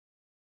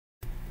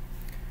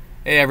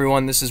Hey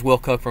everyone, this is Will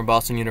Cook from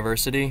Boston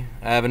University.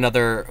 I have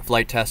another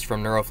flight test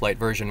from Neuroflight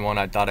version 1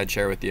 I thought I'd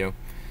share with you.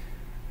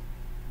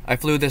 I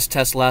flew this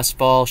test last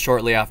fall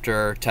shortly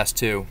after test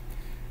 2.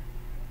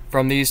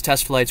 From these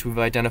test flights we've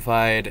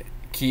identified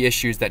key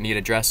issues that need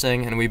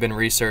addressing, and we've been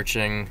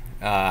researching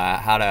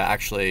how to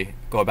actually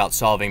go about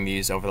solving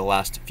these over the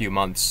last few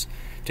months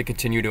to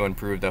continue to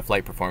improve the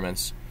flight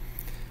performance.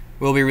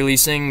 We'll be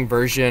releasing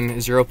version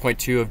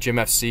 0.2 of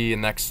GymFC in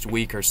the next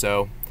week or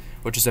so,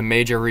 which is a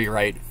major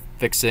rewrite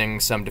fixing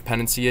some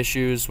dependency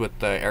issues with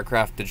the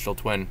aircraft digital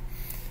twin.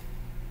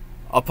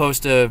 I'll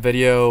post a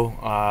video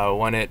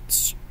when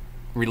it's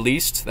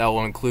released that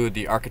will include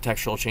the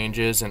architectural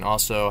changes and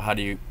also how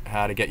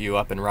to get you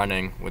up and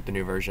running with the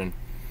new version.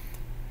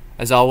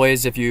 As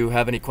always, if you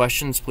have any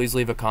questions, please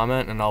leave a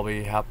comment and I'll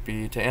be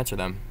happy to answer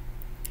them.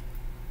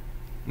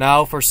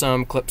 Now for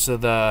some clips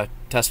of the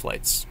test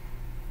flights.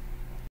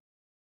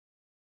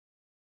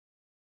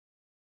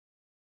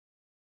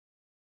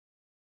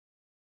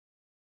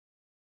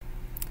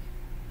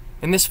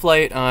 In this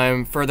flight,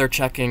 I'm further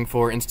checking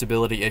for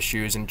instability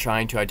issues and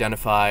trying to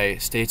identify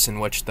states in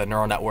which the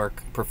neural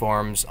network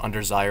performs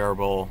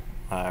undesirable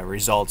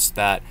results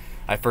that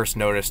I first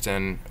noticed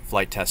in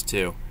flight test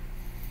 2.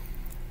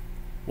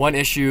 One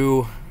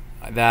issue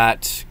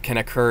that can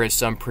occur is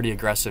some pretty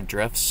aggressive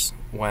drifts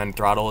when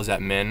throttle is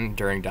at min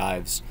during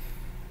dives.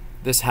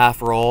 This half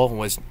roll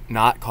was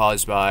not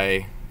caused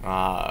by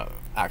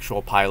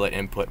actual pilot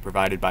input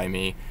provided by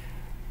me.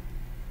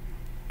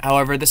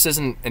 However, this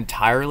isn't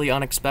entirely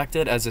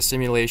unexpected, as the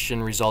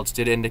simulation results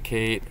did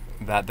indicate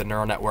that the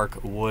neural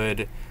network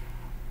would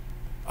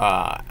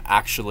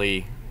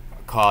actually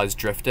cause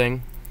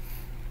drifting,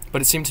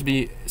 but it seems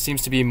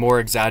to be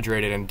more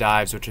exaggerated in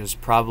dives, which is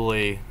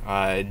probably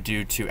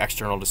due to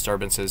external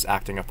disturbances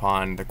acting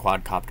upon the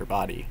quadcopter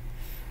body.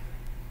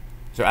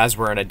 So as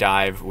we're in a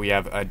dive, we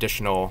have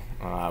additional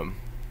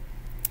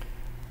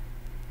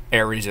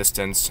air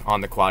resistance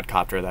on the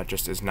quadcopter that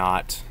just is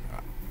not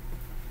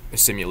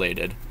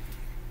simulated.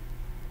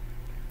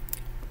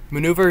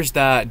 Maneuvers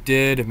that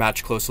did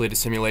match closely to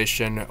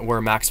simulation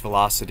were max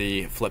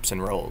velocity flips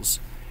and rolls.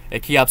 A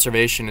key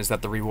observation is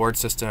that the reward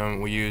system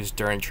we used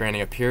during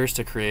training appears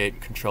to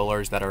create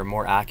controllers that are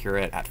more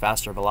accurate at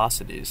faster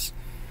velocities.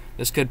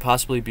 This could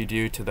possibly be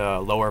due to the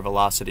lower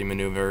velocity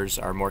maneuvers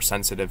are more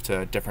sensitive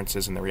to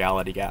differences in the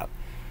reality gap.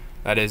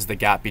 That is, the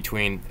gap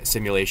between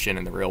simulation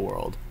and the real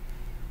world.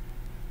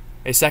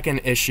 A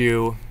second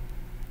issue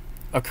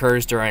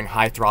occurs during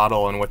high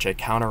throttle, in which a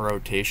counter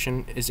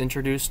rotation is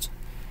introduced.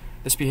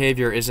 This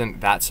behavior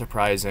isn't that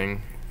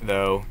surprising,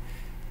 though.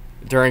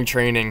 During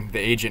training, the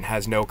agent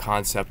has no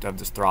concept of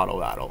this throttle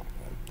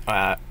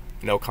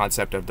no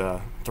concept of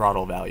the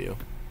throttle value.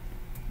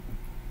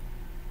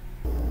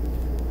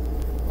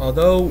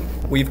 Although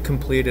we've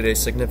completed a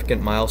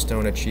significant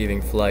milestone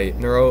achieving flight,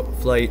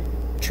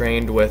 Neuroflight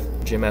trained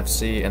with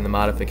GymFC and the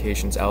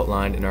modifications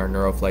outlined in our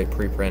Neuroflight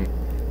preprint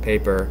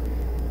paper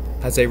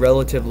has a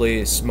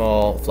relatively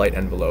small flight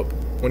envelope.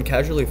 When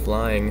casually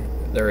flying,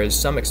 there is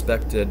some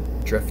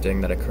expected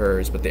drifting that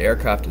occurs, but the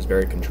aircraft is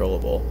very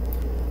controllable.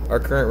 Our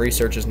current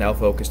research is now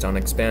focused on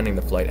expanding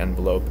the flight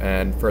envelope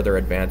and further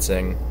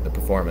advancing the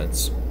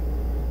performance.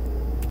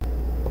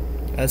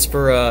 As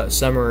for a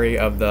summary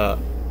of the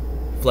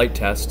flight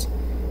test,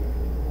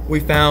 we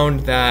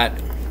found that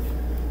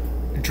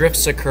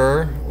drifts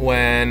occur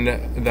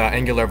when the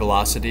angular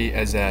velocity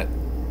is at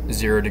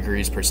 0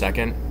 degrees per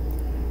second,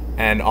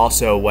 and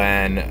also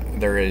when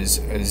there is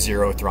a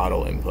zero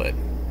throttle input.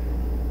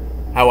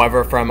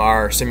 However, from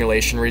our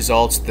simulation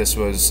results, this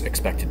was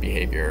expected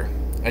behavior.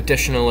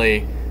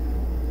 Additionally,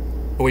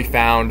 we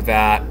found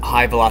that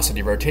high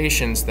velocity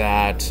rotations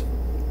that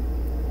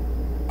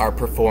are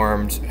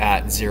performed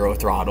at zero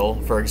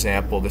throttle, for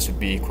example, this would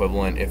be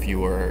equivalent if you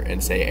were in,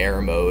 say,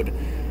 air mode,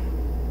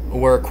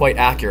 were quite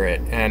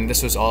accurate, and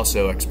this was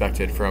also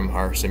expected from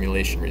our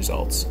simulation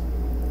results.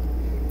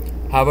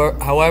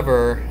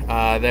 However,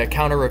 the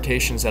counter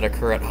rotations that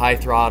occur at high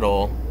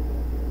throttle,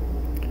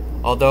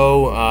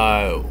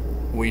 although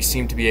we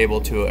seem to be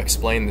able to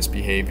explain this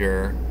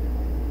behavior,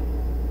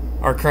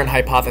 our current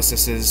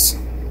hypothesis is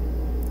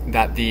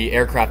that the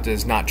aircraft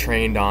is not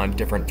trained on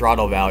different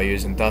throttle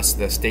values, and thus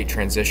the state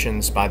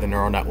transitions by the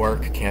neural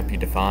network can't be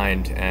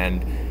defined,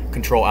 and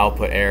control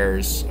output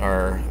errors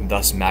are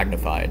thus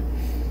magnified.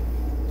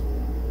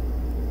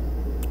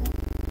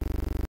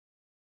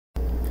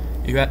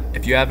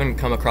 If you haven't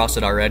come across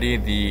it already,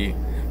 the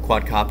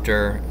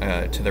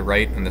quadcopter to the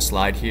right in the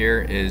slide here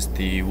is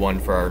the one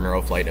for our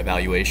Neuroflight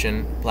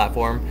evaluation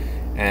platform,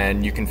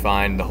 and you can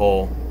find the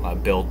whole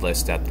build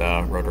list at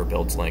the Rotor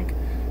Builds link.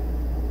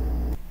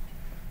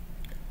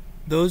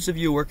 Those of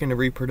you working to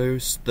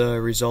reproduce the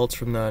results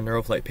from the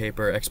Neuroflight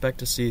paper expect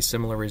to see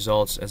similar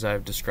results as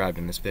I've described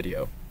in this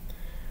video.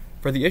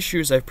 For the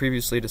issues I've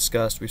previously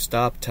discussed, we've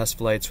stopped test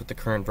flights with the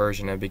current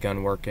version and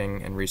begun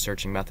working and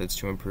researching methods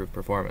to improve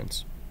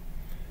performance.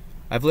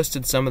 I've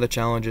listed some of the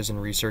challenges and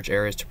research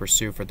areas to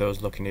pursue for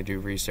those looking to do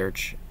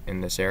research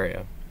in this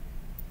area.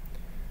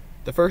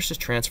 The first is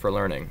transfer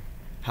learning.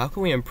 How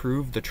can we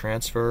improve the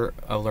transfer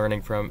of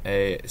learning from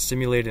a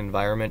simulated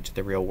environment to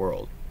the real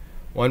world?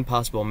 One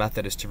possible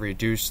method is to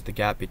reduce the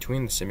gap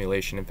between the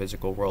simulation and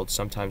physical world,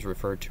 sometimes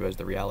referred to as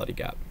the reality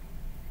gap.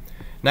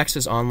 Next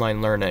is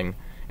online learning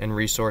in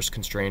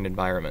resource-constrained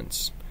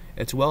environments.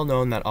 It's well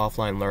known that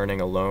offline learning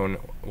alone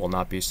will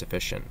not be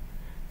sufficient.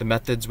 The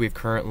methods we've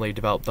currently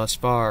developed thus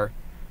far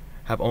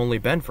have only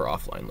been for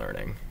offline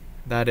learning.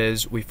 That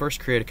is, we first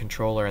create a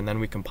controller and then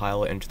we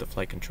compile it into the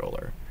flight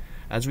controller.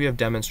 As we have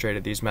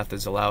demonstrated, these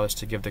methods allow us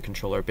to give the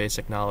controller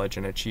basic knowledge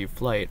and achieve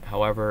flight.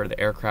 However, the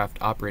aircraft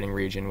operating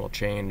region will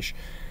change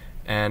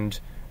and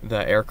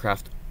the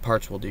aircraft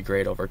parts will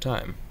degrade over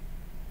time.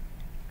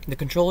 The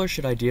controller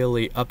should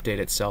ideally update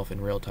itself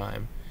in real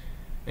time.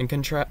 In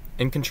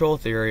control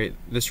theory,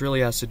 this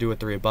really has to do with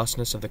the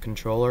robustness of the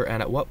controller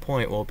and at what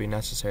point will it be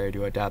necessary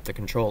to adapt the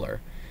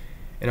controller.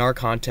 In our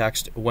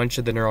context, when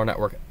should the neural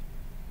network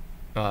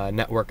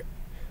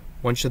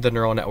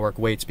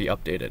weights be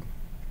updated?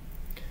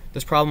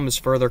 This problem is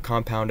further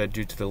compounded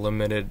due to the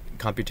limited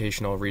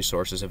computational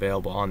resources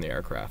available on the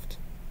aircraft.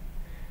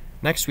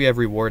 Next, we have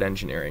reward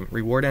engineering.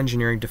 Reward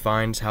engineering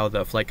defines how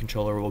the flight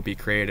controller will be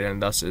created and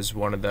thus is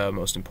one of the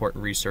most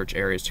important research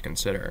areas to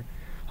consider.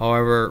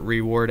 However,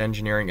 reward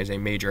engineering is a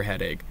major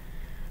headache.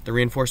 The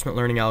reinforcement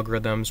learning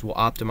algorithms will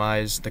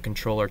optimize the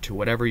controller to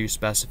whatever you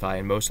specify,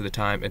 and most of the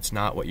time it's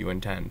not what you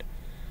intend.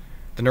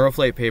 The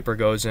Neuroflight paper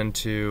goes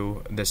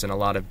into this in a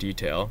lot of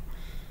detail.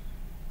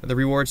 The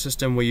reward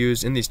system we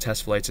use in these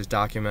test flights is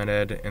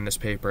documented in this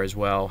paper as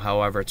well.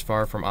 However, it's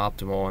far from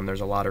optimal and there's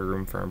a lot of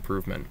room for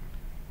improvement.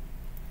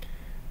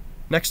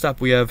 Next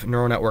up, we have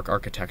neural network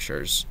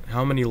architectures.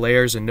 How many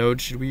layers and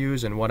nodes should we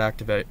use and what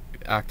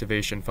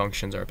activation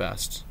functions are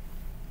best?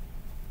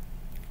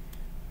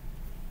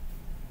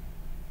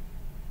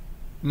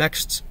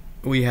 Next,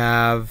 we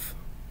have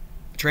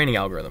training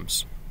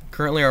algorithms.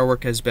 Currently, our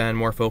work has been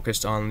more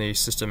focused on the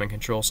system and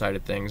control side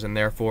of things, and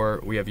therefore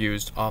we have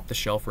used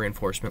off-the-shelf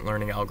reinforcement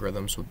learning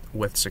algorithms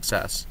with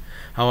success.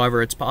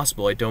 However, it's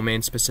possible a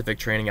domain-specific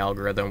training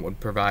algorithm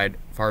would provide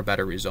far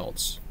better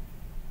results.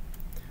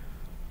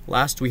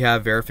 Last, we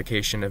have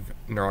verification of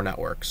neural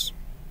networks.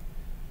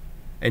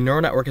 A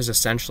neural network is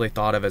essentially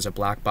thought of as a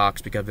black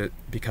box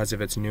because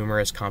of its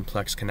numerous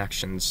complex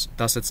connections.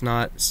 Thus, it's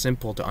not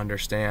simple to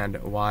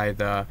understand why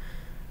the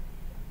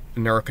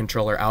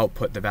neurocontroller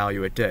output the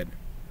value it did.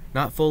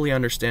 Not fully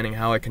understanding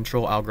how a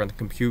control algorithm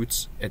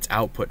computes its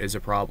output is a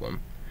problem.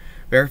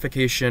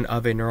 Verification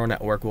of a neural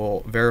network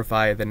will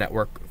verify the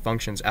network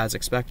functions as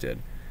expected.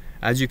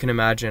 As you can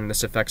imagine,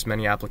 this affects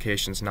many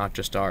applications, not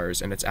just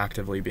ours, and it's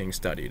actively being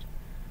studied.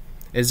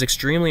 It is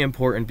extremely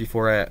important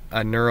before a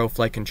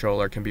Neuroflight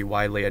controller can be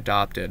widely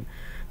adopted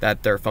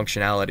that their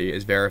functionality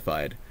is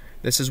verified.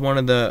 This is one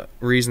of the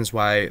reasons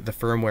why the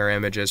firmware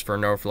images for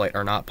Neuroflight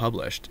are not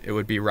published. It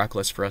would be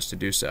reckless for us to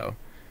do so.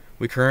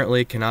 We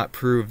currently cannot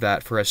prove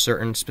that for a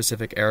certain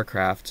specific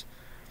aircraft,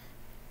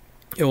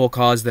 it will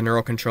cause the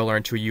neurocontroller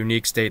into a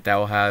unique state that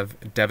will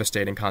have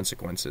devastating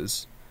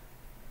consequences.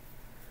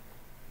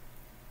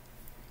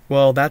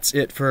 Well, that's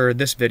it for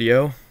this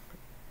video.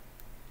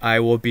 I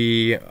will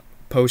be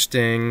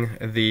posting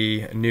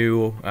the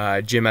new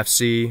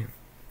GMFC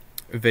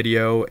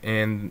video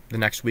in the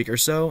next week or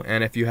so,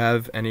 and if you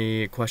have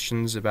any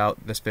questions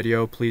about this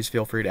video, please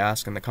feel free to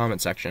ask in the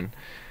comment section.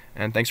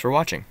 And thanks for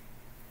watching.